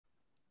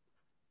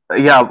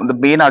Yeah, the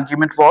main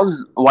argument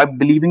was why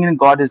believing in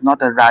God is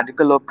not a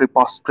radical or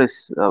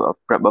preposterous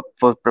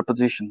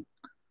proposition,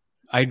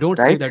 I don't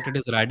say right? that it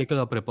is radical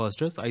or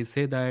preposterous. I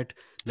say that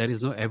there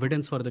is no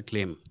evidence for the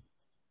claim.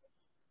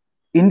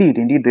 Indeed,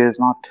 indeed, there is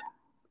not.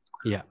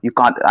 Yeah. You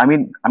can't. I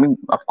mean,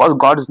 of course,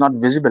 God is not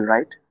visible,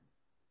 right?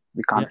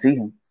 We Yeah. can't see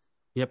Him.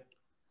 Yep.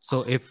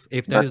 So if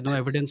there is But no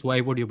evidence, why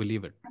would you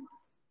believe it?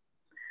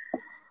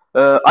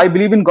 I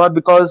believe in God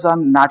because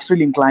I'm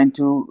naturally inclined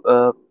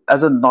to,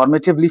 as a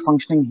normatively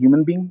functioning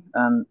human being,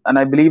 and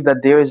I believe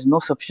that there is no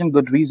sufficient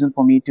good reason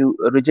for me to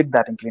reject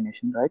that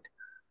inclination, right?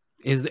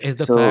 Is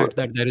the So, fact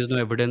that there is no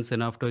evidence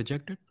enough to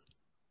reject it?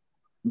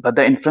 but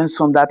the inference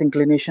from that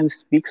inclination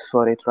speaks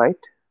for it, right?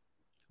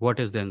 What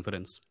is the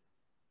inference?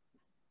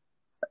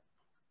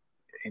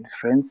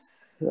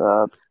 Inference.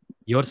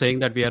 You're saying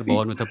that we are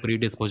born with a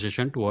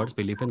predisposition towards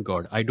belief in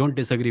God. I don't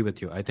disagree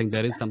with you. I think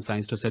there is some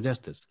science to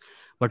suggest this.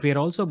 But we are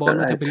also born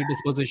with a Right.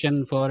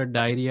 predisposition for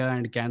diarrhea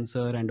and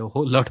cancer and a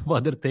whole lot of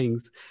other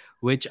things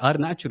which are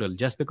natural.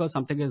 Just because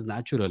something is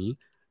natural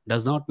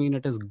does not mean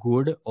it is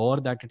good or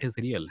that it is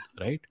real,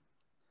 right?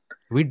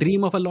 We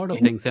dream of a lot of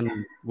things and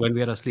when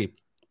we are asleep.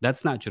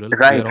 That's natural. We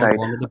Right, are all right.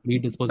 born with a But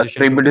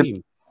predisposition to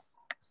dream.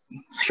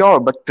 sure,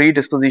 but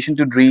predisposition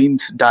to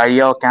dreams,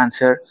 diarrhea, or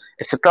cancer,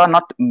 etc.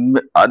 Not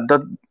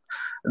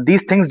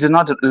these things do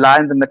not lie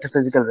in the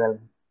metaphysical realm,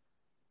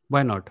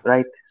 Why not?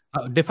 right?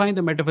 Define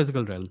the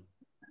metaphysical realm.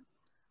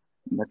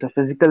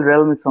 Metaphysical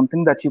realm is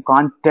something that you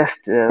can't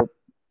test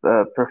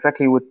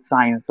perfectly with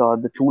science or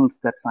the tools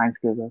that science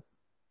gives us.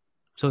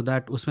 So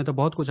that उसमें तो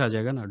बहुत कुछ आ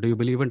जाएगा ना. Do you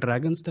believe in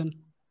dragons then?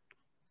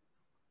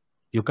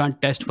 You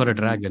can't test for a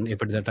dragon if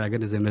the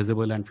dragon is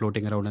invisible and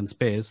floating around in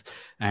space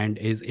and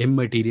is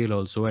immaterial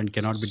also and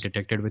cannot be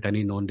detected with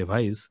any known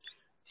device.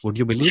 Would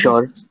you believe it?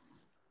 Sure,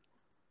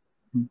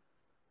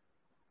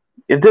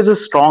 if there's a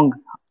strong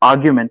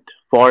argument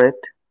for it,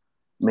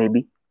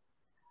 maybe.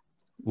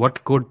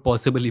 What could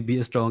possibly be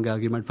a strong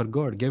argument for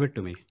God? Give it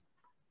to me.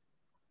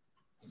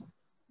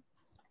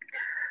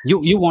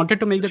 You wanted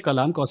to make the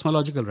Kalam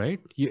cosmological, right?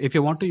 If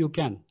you want to, you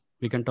can.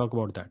 We can talk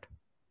about that.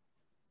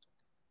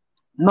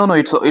 No, no,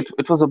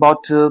 it was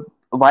about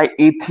why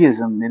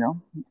atheism.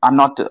 I'm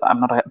not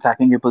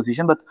attacking your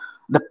position, but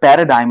the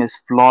paradigm is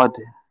flawed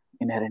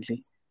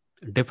inherently.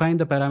 Define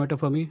the parameter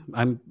for me.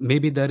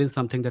 Maybe there is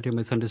something that you're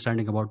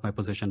misunderstanding about my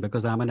position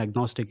because I'm an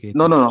agnostic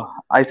No, no, atheist. no.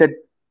 I said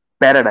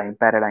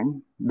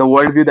paradigm. The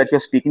worldview that you're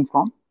speaking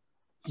from.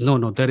 No,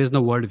 no, there is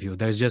no worldview.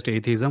 There is just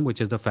atheism,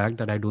 which is the fact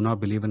that I do not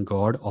believe in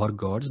God or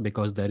gods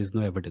because there is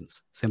no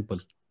evidence. Simple.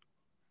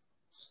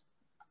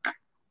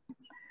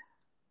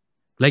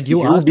 Like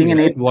you You asked being me, an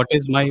right?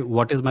 atheist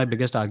What is my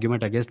biggest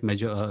argument against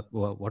major?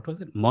 What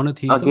was it?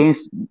 Monotheism.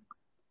 against,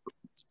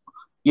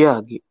 yeah,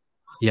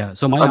 Yeah.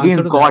 So my answer against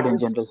to that God in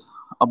is general,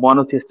 a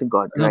monotheistic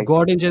God, no. right?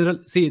 God in general.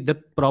 See, the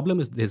problem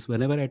is this: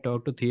 whenever I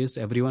talk to theists,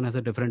 everyone has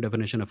a different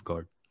definition of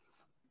God.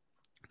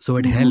 So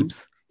it Mm-hmm.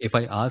 helps if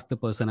I ask the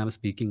person I'm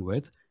speaking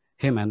with,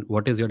 "Hey, man,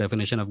 what is your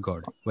definition of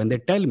God?" When they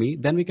tell me,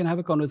 then we can have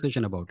a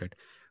conversation about it.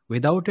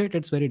 Without it,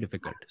 it's very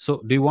difficult.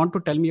 So, do you want to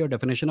tell me your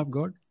definition of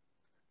God?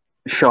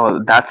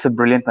 Sure, that's a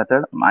brilliant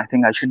method. I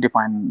think I should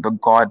define the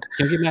God.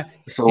 क्योंकि मैं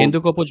So Hindu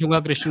को पूछूंगा,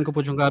 Christian को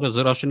पूछूंगा,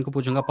 ज़ोरास्ट्रियन को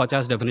पूछूंगा,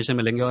 50 definition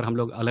मिलेंगे और हम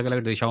लोग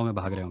अलग-अलग दिशाओं में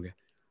भाग रहे होंगे.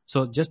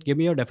 So just give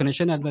me your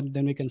definition and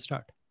then we can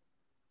start.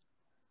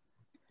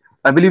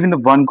 I believe in the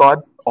one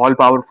God, all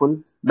powerful,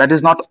 that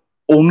is not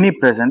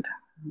omnipresent.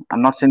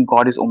 I'm not saying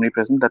God is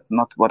omnipresent. That's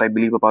not what I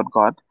believe about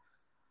God.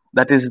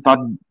 That is not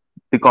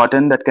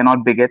begotten, that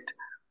cannot beget,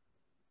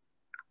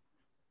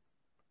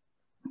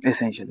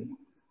 essentially.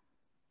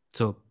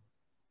 So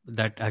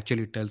that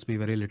actually tells me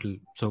very little.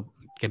 So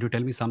can you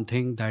tell me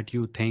something that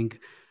you think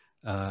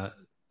uh,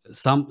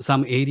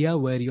 some area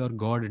where your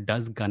God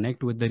does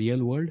connect with the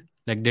real world?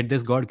 Like did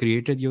this God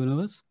created the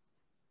universe?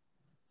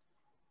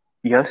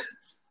 Yes.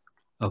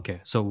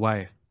 Okay, so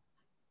why?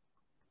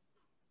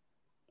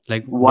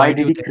 Like Why why do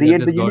did you he think that create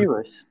this the God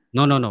universe?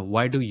 No, no, no.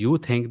 Why do you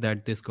think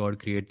that this God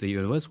created the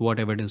universe? What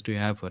evidence do you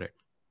have for it?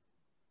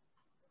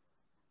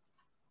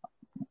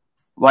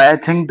 Why I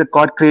think that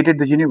God created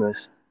the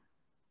universe?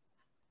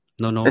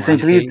 No, no, I'm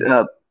Essentially,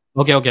 saying,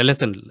 okay, okay,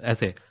 listen,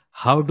 essay.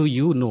 How do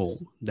you know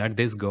that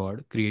this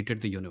God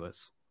created the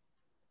universe?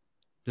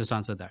 Just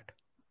answer that.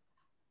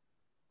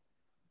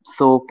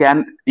 so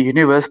can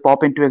universe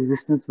pop into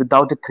existence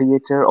without a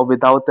creator or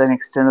without an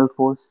external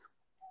force?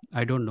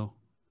 I don't know.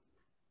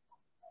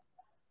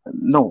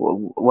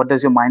 No. What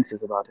does your mind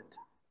says about it?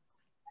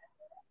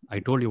 I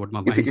told you what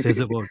my If mind if says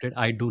about it.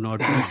 I do not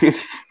know.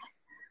 if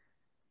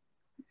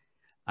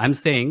I'm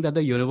saying that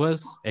the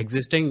universe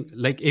existing,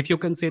 like if you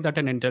can say that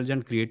an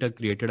intelligent creator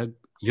created a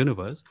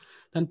universe,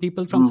 then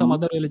people from some Mhm.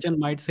 other religion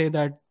might say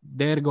that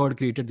their God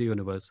created the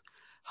universe.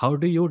 How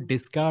do you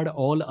discard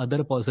all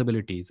other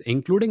possibilities,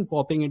 including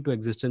popping into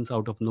existence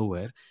out of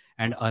nowhere,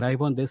 and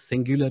arrive on this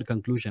singular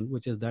conclusion,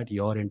 which is that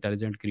your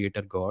intelligent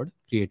creator God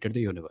created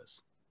the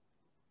universe?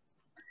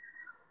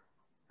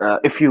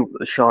 if you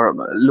sure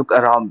look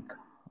around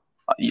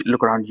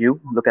you,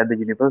 look at the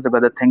universe, look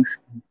at the things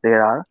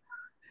there are.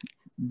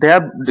 They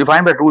are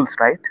defined by rules,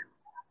 right?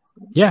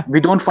 Yeah, We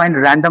don't find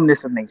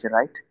randomness in nature,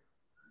 right?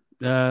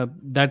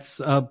 that's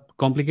a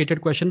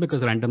complicated question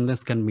because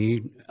randomness can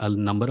mean a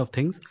number of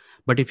things.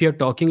 But if you're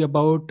talking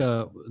about,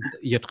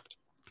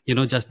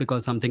 just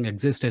because something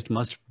exists, it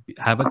must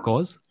have a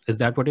cause. Is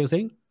that what you're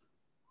saying?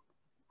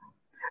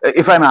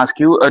 If I'm ask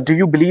you, do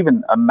you believe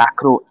in a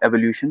macro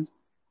evolution?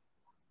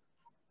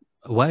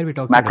 Why are we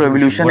talking about Macro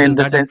evolution? evolution What does in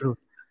the that have sense, to?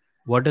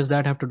 What does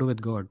that have to do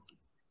with God?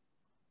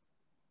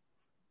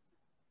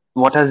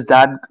 what has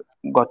that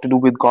got to do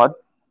with God?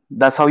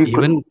 That's how you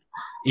could. Even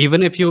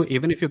even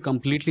if you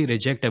completely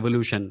reject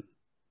evolution,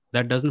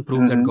 that doesn't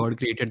prove that Mhm. God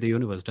created the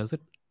universe, does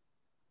it?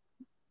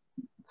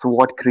 So,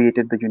 what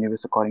created the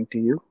universe according to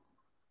you?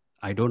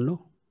 I don't know.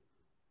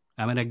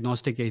 I'm an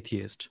agnostic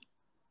atheist.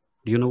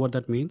 Do you know what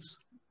that means?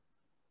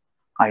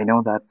 I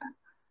know that.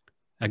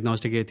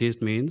 Agnostic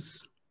atheist means.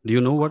 Do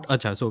you know what?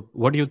 Acha, so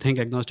what do you think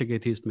agnostic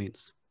atheist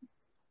means?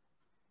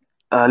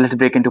 Let's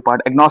break into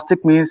part.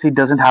 Agnostic means he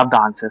doesn't have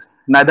the answers.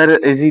 Neither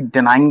is he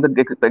denying the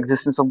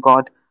existence of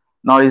God,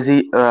 nor is he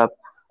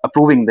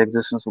approving the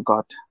existence of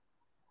God.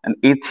 An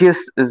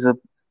atheist is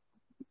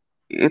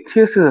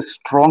a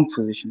strong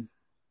position.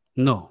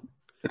 No.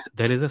 It's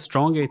There is a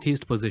strong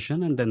atheist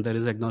position and then there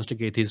is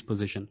agnostic atheist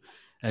position.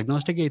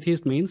 Agnostic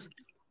atheist means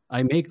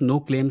I make no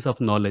claims of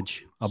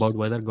knowledge about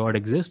whether God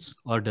exists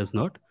or does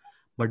not.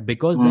 But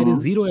because there is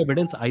Mhm. zero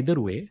evidence either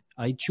way,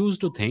 I choose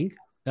to think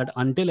that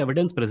until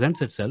evidence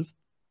presents itself,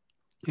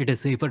 it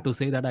is safer to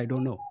say that I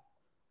don't know.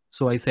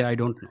 So I say I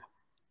don't know.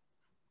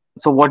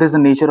 So, what is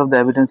the nature of the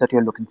evidence that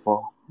you're looking for?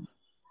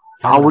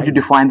 How How would would I you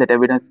know? define that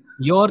evidence?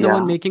 You're the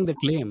one Yeah. making the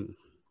claim.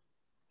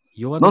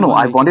 You are No, the no. one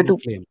I making wanted the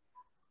to. claim.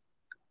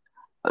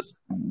 Uh,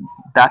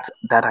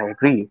 that I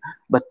agree.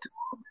 But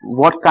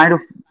what kind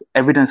of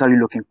evidence are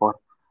you looking for?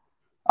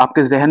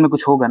 आपके जहन में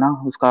कुछ होगा ना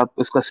उसका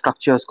उसका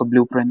structure उसका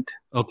blueprint.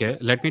 Okay,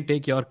 let me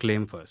take your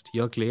claim first.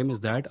 Your claim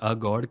is that a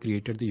God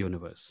created the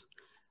universe.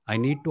 I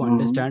need to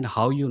understand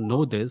how you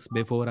know this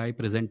before I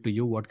present to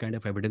you what kind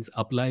of evidence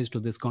applies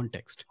to this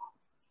context.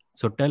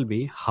 So tell me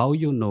how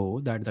you know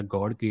that the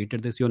God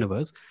created this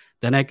universe.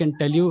 Then I can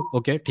tell you,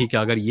 okay, ठीक है,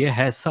 अगर ये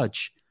है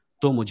सच,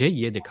 तो मुझे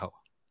ये दिखाओ.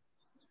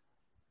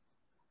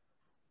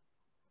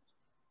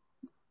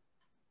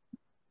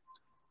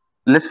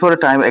 Let's for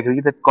a time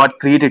agree that God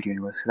created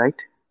universe,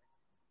 right?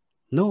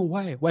 No,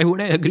 why? Why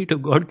would I agree to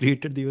God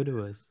created the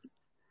universe?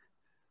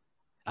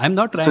 I'm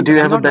not So trying do to.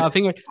 you I'm have a not bet?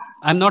 laughing at.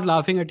 I'm not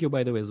laughing at you,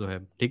 by the way,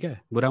 Zoheb. ठीक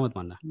है, बुरा मत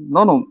मानना.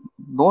 No no,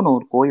 no no,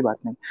 कोई बात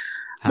नहीं.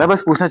 मैं हाँ.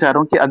 बस पूछना चाह रहा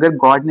हूँ कि अगर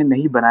गॉड ने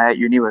नहीं बनाया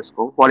यूनिवर्स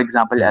को, फॉर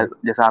एग्जांपल हम्म.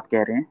 जैसा आप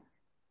कह रहे हैं,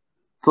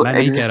 सो मैं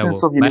नहीं कह रहा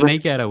एग्जिस्टेंस वो. ऑफ मैं नहीं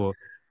यूनिवर्स, कह रहा वो.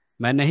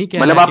 मैं नहीं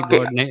कह मतलब रहा कि आप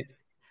गॉड ने.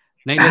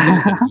 नहीं, listen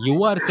listen,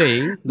 you are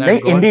saying that नहीं,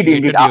 God Indeed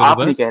Indeed created the आप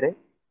नहीं यूनिवर्स. कह रहे.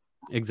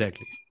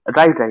 एग्जैक्टली.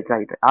 राइट राइट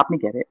राइट, आप नहीं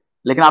कह रहे.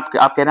 लेकिन आप कह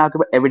रहे हैं आपके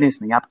पास एविडेंस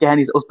नहीं, आप कह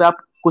नहीं, उस पर आप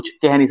कुछ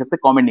कह नहीं सकते,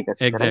 कमेंट नहीं कर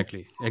सकते, राइट?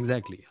 एग्जैक्टली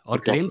एग्जैक्टली, और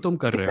क्लेम एग्जैक्टली तुम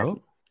कर रहे हो,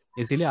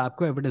 एग्जैक्टली. इसीलिए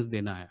आपको एविडेंस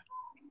देना है.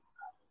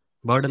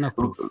 Burden of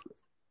proof.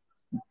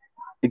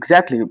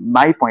 Exactly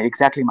my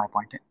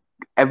point है.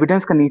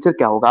 एविडेंस का नेचर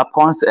क्या होगा? आप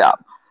कौन से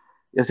आप,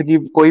 जैसे कि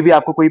कोई भी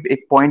आपको कोई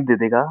एक पॉइंट दे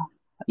देगा,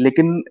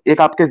 लेकिन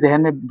एक आपके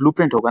जहन में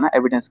ब्लूप्रिंट होगा ना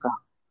एविडेंस का.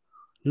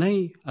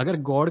 नहीं, अगर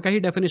गॉड का ही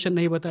डेफिनेशन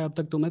नहीं बताया अब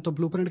तक तुम्हें, तो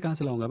ब्लूप्रिंट कहाँ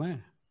से लाऊंगा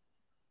मैं?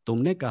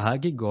 तुमने कहा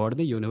कि गॉड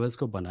ने यूनिवर्स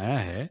को बनाया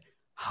है.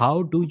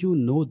 How do you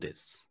know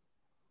this?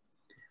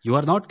 You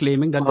are not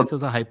claiming that this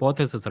is a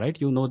hypothesis, right?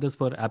 You know this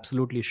for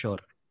absolutely sure.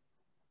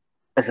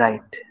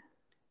 Right.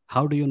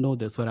 How do you know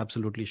this for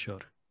absolutely sure?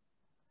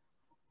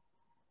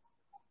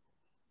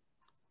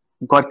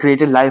 God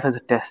created life as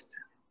a test.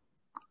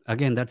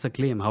 Again, that's a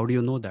claim. How do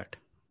you know that?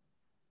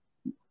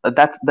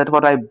 That's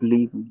what I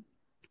believe in.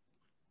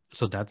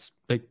 So that's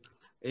like,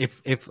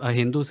 if a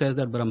Hindu says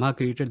that Brahma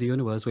created the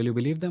universe, will you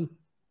believe them?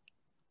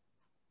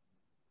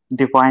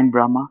 Define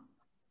Brahma.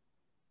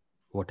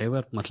 Whatever.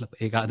 मतलब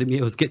एक आदमी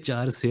है, उसके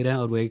 4 सिर हैं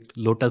और वो एक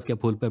लोटस के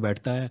फूल पे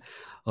बैठता है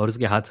और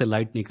उसके हाथ से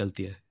लाइट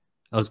निकलती है.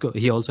 और उसको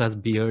he also has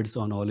beards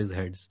on all his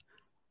heads.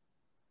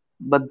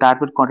 But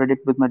that would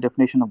contradict with my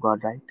definition of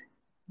God, right?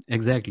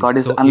 Exactly. God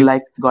is So if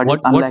unlike God is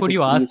what unlike would his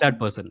you ask that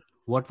creation. person?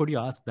 What would you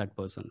ask that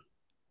person?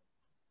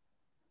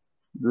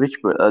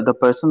 The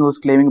person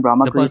who's claiming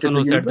Brahma The person created the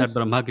who said that universe?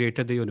 Brahma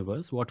created the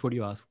universe, what would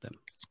you ask them?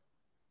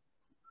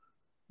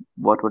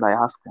 What would I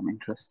ask them?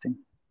 Interesting.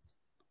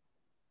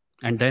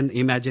 And then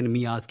imagine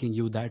me asking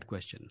you that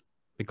question,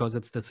 because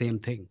it's the same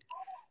thing.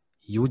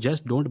 You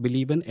just don't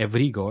believe in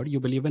every god. You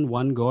believe in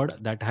one god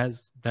that has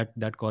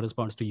that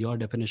corresponds to your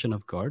definition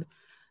of God.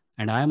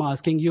 And I am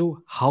asking you,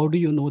 how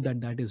do you know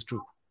that that is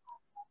true?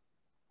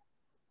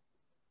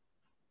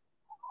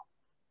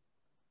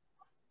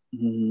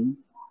 हम्म.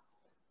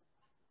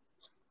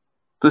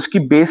 तो इसकी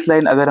base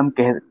line अगर हम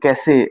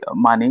कैसे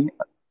माने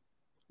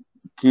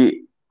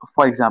कि,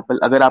 for example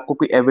अगर आपको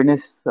कोई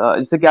एविडेंस,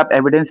 जैसे कि आप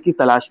एविडेंस की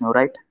तलाश में हो,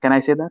 right? Can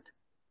I say that?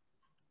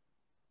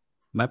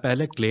 मैं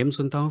पहले क्लेम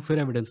सुनता हूँ, फिर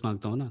एविडेंस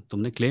मांगता हूँ ना.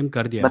 तुमने क्लेम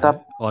कर दिया बट है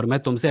आप और मैं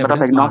तुमसे बट आप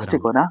एविडेंस मांग रहा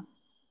एग्नोस्टिक हूँ. हो ना?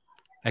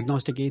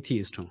 एग्नोस्टिक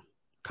एथियस्ट हूँ,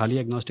 खाली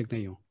एग्नोस्टिक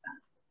नहीं हूँ.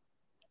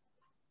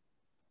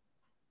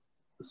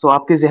 सो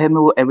आपके जहन में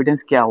वो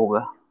एविडेंस क्या होगा?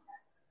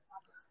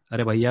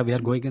 अरे भैया, we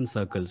are going in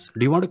circles.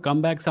 Do you want to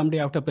come back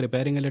someday after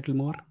preparing a little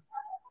more?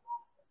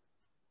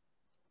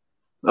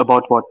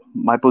 About what?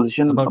 My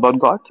position About, about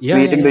God yeah, yeah,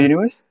 creating the yeah.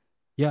 universe?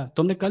 या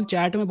तुमने कल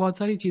chat में बहुत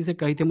सारी चीज़ें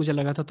कही थी, मुझे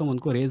लगा था तुम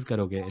उनको रेज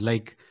करोगे,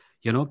 लाइक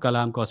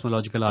कलाम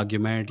कॉस्मोलॉजिकल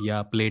आर्ग्यूमेंट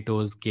या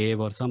प्लेटोज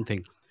केव और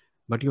something,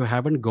 but you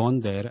haven't gone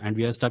there, and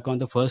we are stuck on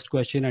the first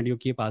question, and you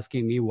keep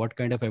asking me what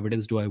kind of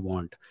evidence do I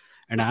want,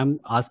 and I'm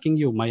asking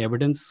you, my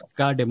evidence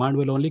ka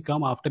demand will only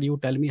come after you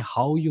tell me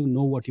how you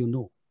know what you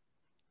know,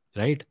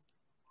 right?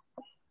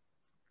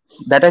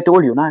 That I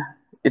told you, na.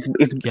 It's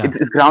it's Yeah,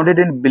 it's, it's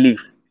grounded in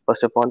belief.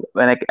 First of all,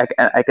 when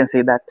I can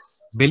say that.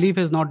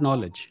 belief is not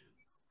knowledge.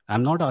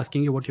 I'm not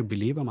asking you what you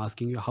believe, I'm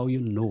asking you how you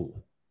know.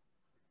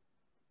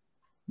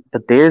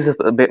 But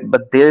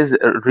there's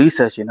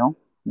research,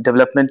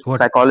 development What?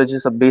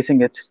 psychologists are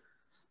basing it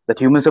that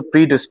humans are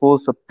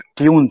predisposed, are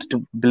tuned to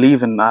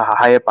believe in a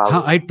higher Huh,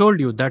 power. I told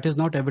you that is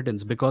not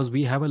evidence, because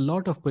we have a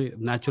lot of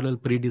natural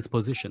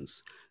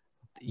predispositions.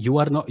 You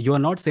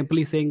are not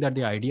simply saying that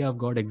the idea of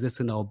God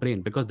exists in our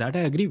brain, because that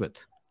I agree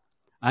with.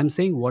 I'm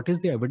saying, what is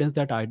the evidence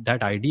that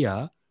that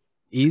idea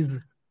is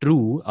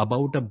true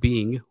about a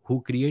being who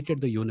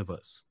created the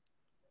universe?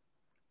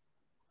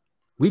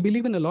 We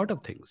believe in a lot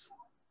of things.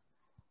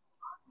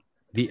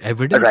 The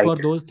evidence Right. for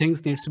those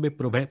things needs to be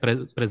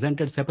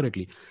presented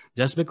separately.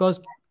 Just because,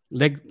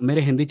 like,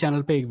 मेरे Hindi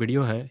channel पे एक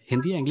video है,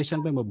 Hindi English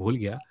channel पे मैं भूल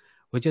गया,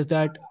 which is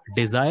that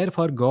desire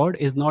for God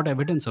is not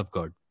evidence of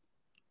God.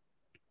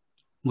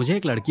 मुझे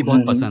एक लड़की बहुत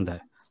Mm-hmm. पसंद है,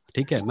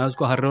 ठीक है, मैं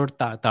उसको हर रोज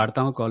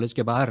ताड़ता हूँ कॉलेज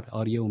के बाहर,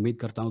 और ये उम्मीद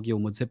करता हूँ कि वो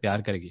मुझसे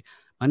प्यार करेगी.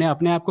 मैंने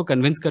अपने आप को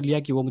कन्विंस कर लिया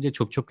कि वो मुझे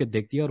छुप छुप के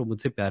देखती है और वो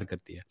मुझसे प्यार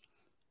करती है.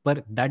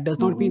 पर that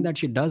does not mean Mm-hmm. That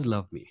she does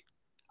love me.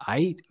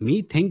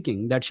 Me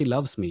thinking that she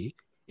loves me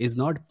is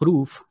not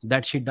proof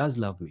that she does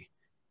love me,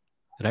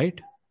 right?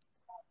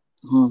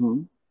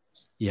 Mm-hmm.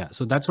 Yeah,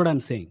 so that's what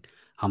I'm saying.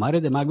 हमारे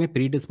दिमाग में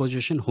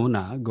predisposition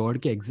होना God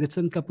के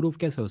existence का proof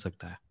कैसे हो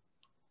सकता है?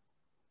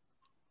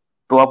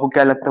 तो आपको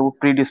क्या लगता है वो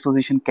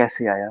प्रीडिस्पोजिशन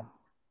कैसे आया?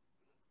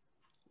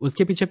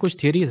 उसके पीछे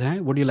कुछ थियरीज हैं.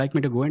 Would you like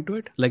me to go into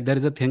it? Like there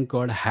is a thing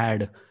called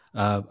had,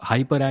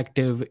 hyper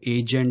active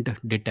agent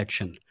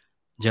detection.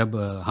 जब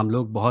हम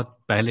लोग बहुत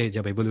पहले,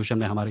 जब एवोल्यूशन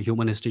में हमारी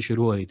ह्यूमन हिस्ट्री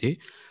शुरू हो रही थी,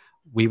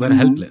 we were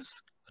Mm-hmm.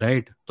 Helpless,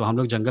 right? तो हम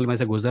लोग जंगल में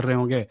से गुजर रहे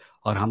होंगे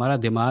और हमारा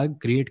दिमाग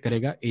क्रिएट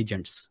करेगा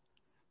एजेंट्स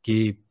कि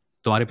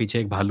तुम्हारे पीछे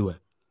एक भालू है,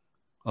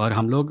 और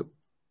हम लोग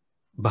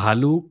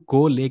भालू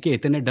को लेके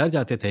इतने डर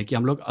जाते थे कि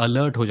हम लोग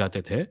अलर्ट हो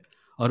जाते थे,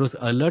 और उस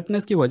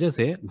अलर्टनेस की वजह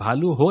से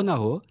भालू हो ना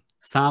हो,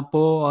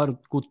 सांपों और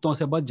कुत्तों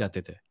से बच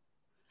जाते थे.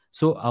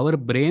 So our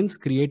brains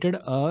created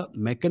a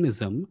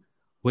mechanism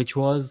which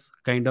was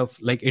kind of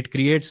like, it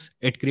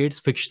creates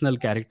fictional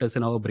characters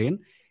in our brain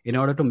in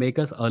order to make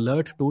us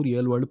alert to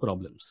real world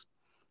problems.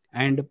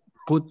 And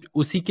कुछ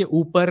उसी के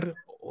ऊपर,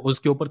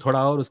 उसके ऊपर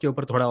थोड़ा और, उसके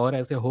ऊपर थोड़ा और,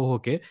 ऐसे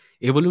हो के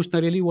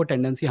evolutionarily वो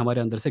टेंडेंसी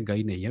हमारे अंदर से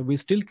गई नहीं है. We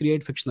still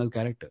create fictional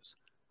characters.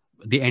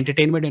 The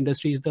entertainment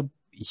industry is the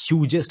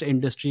hugest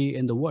industry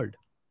in the world.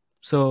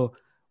 So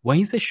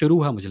वहीं से शुरू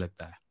हुआ मुझे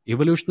लगता है.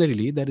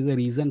 Evolutionarily, there is a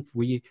reason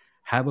we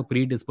have a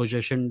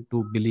predisposition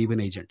to believe in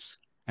agents.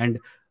 And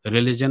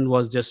religion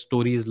was just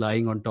stories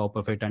lying on top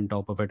of it and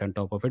top of it and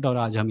top of it, और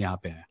आज हम यहाँ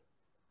पे हैं.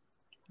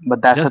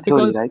 But that's a Just theory,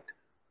 because right?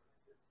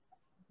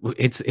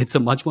 it's a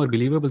much more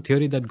believable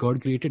theory that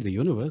God created the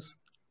universe.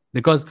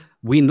 Because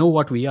we know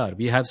what we are.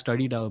 We have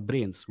studied our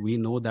brains. We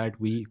know that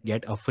we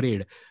get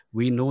afraid.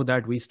 We know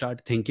that we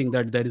start thinking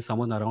that there is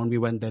someone around me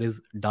when there is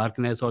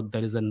darkness or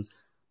there is an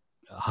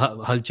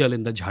halchal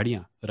in the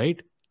jhadiyan,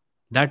 right?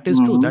 That is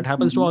true. Mm-hmm. That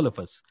happens to Mm-hmm. all of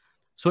us.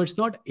 So it's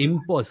not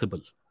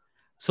impossible.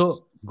 So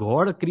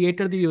God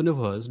created the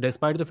universe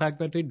despite the fact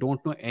that we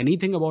don't know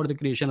anything about the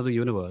creation of the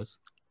universe.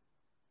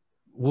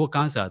 वो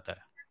कहाँ से आता है?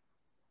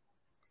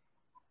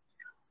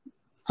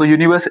 सो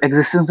universe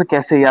existence में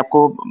कैसे है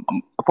आपको?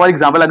 For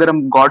example अगर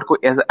हम गॉड को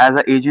एज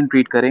अ एजेंट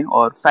ट्रीट करें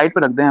और साइड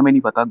पर रख दें, हमें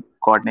नहीं पता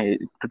गॉड ने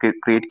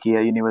क्रिएट किया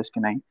है यूनिवर्स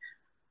की नहीं,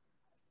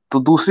 तो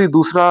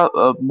दूसरा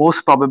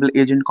मोस्ट प्रोबेबल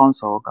एजेंट कौन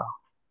सा होगा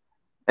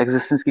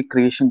एग्जिस्टेंस की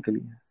क्रिएशन के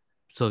लिए?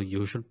 So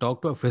you should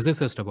talk to a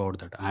physicist about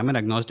that. I'm an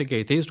agnostic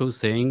atheist who's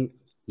saying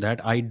that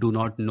I do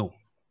not know,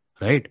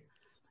 right?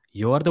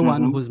 You are the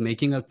one hmm. who's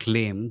making a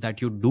claim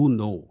that you do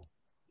know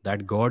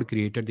that God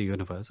created the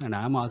universe, and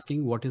I'm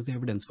asking what is the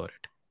evidence for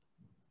it.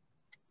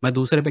 मैं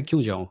दूसरे पे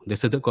क्यों जाऊं?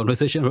 This is a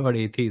conversation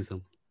about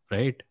atheism,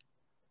 right?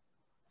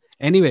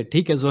 Anyway,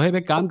 ठीक है जोहेब,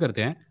 एक काम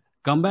करते हैं.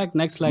 Come back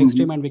next live hmm.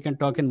 stream and we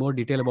can talk in more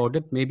detail about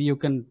it. Maybe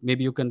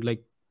you can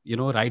like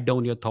write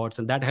down your thoughts,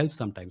 and that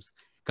helps sometimes.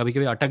 कभी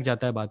कभी अटक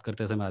जाता है बात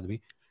करते समय आदमी.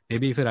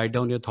 Maybe if you write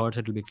down your thoughts,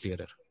 it will be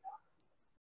clearer.